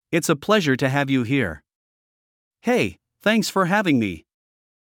It's a pleasure to have you here. Hey, thanks for having me.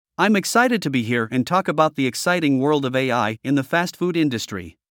 I'm excited to be here and talk about the exciting world of AI in the fast food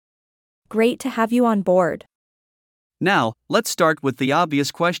industry. Great to have you on board. Now, let's start with the obvious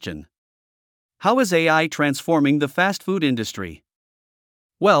question. How is AI transforming the fast food industry?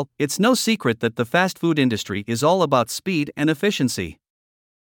 Well, it's no secret that the fast food industry is all about speed and efficiency.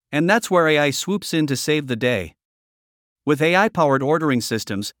 And that's where AI swoops in to save the day. With AI-powered ordering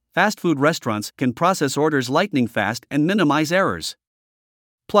systems, fast food restaurants can process orders lightning fast and minimize errors.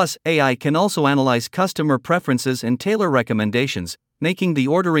 Plus, AI can also analyze customer preferences and tailor recommendations, making the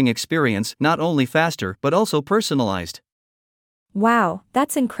ordering experience not only faster but also personalized. Wow,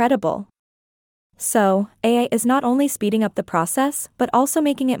 that's incredible. So, AI is not only speeding up the process, but also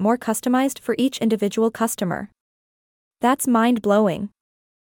making it more customized for each individual customer. That's mind-blowing.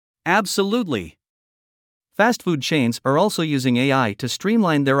 Absolutely. Fast food chains are also using AI to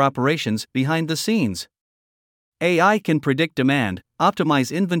streamline their operations behind the scenes. AI can predict demand,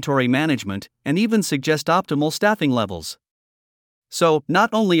 optimize inventory management, and even suggest optimal staffing levels. So, not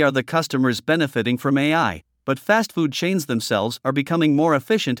only are the customers benefiting from AI, but fast food chains themselves are becoming more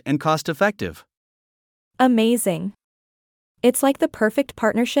efficient and cost-effective. Amazing. It's like the perfect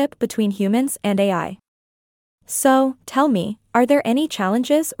partnership between humans and AI. So, tell me, are there any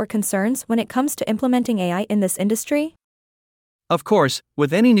challenges or concerns when it comes to implementing AI in this industry? Of course,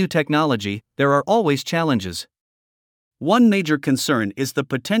 with any new technology, there are always challenges. One major concern is the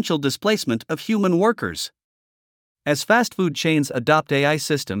potential displacement of human workers. As fast food chains adopt AI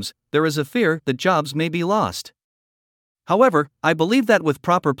systems, there is a fear that jobs may be lost. However, I believe that with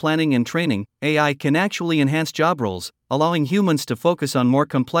proper planning and training, AI can actually enhance job roles, allowing humans to focus on more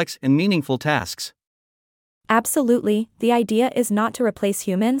complex and meaningful tasks. Absolutely, the idea is not to replace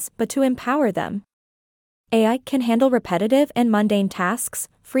humans, but to empower them. AI can handle repetitive and mundane tasks,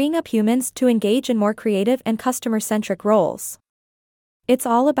 freeing up humans to engage in more creative and customer-centric roles. It's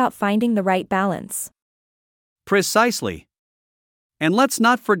all about finding the right balance. Precisely. And let's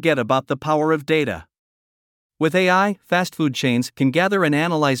not forget about the power of data. With AI, fast food chains can gather and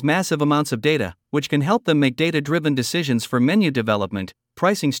analyze massive amounts of data, which can help them make data-driven decisions for menu development,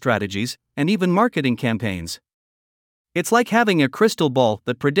 pricing strategies, and even marketing campaigns. It's like having a crystal ball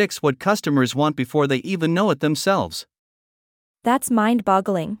that predicts what customers want before they even know it themselves. That's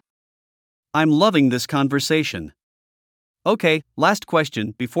mind-boggling. I'm loving this conversation. Okay, last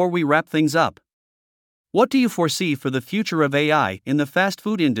question before we wrap things up. What do you foresee for the future of AI in the fast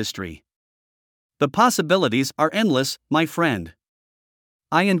food industry? The possibilities are endless, my friend.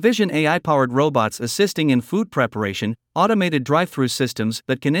 I envision AI-powered robots assisting in food preparation, automated drive-through systems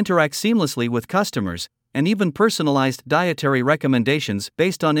that can interact seamlessly with customers, and even personalized dietary recommendations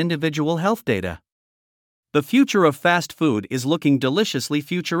based on individual health data. The future of fast food is looking deliciously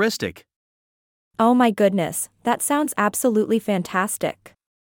futuristic. Oh my goodness, that sounds absolutely fantastic.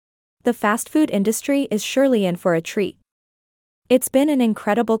 The fast food industry is surely in for a treat. It's been an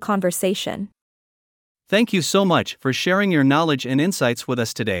incredible conversation. Thank you so much for sharing your knowledge and insights with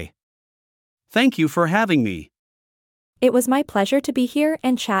us today. Thank you for having me. It was my pleasure to be here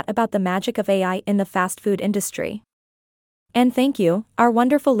and chat about the magic of AI in the fast food industry. And thank you, our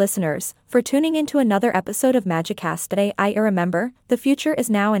wonderful listeners, for tuning into another episode of Magicast today. I remember, the future is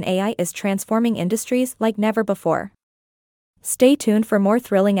now and AI is transforming industries like never before. Stay tuned for more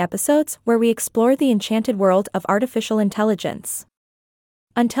thrilling episodes where we explore the enchanted world of artificial intelligence.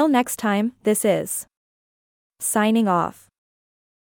 Until next time, this is signing off.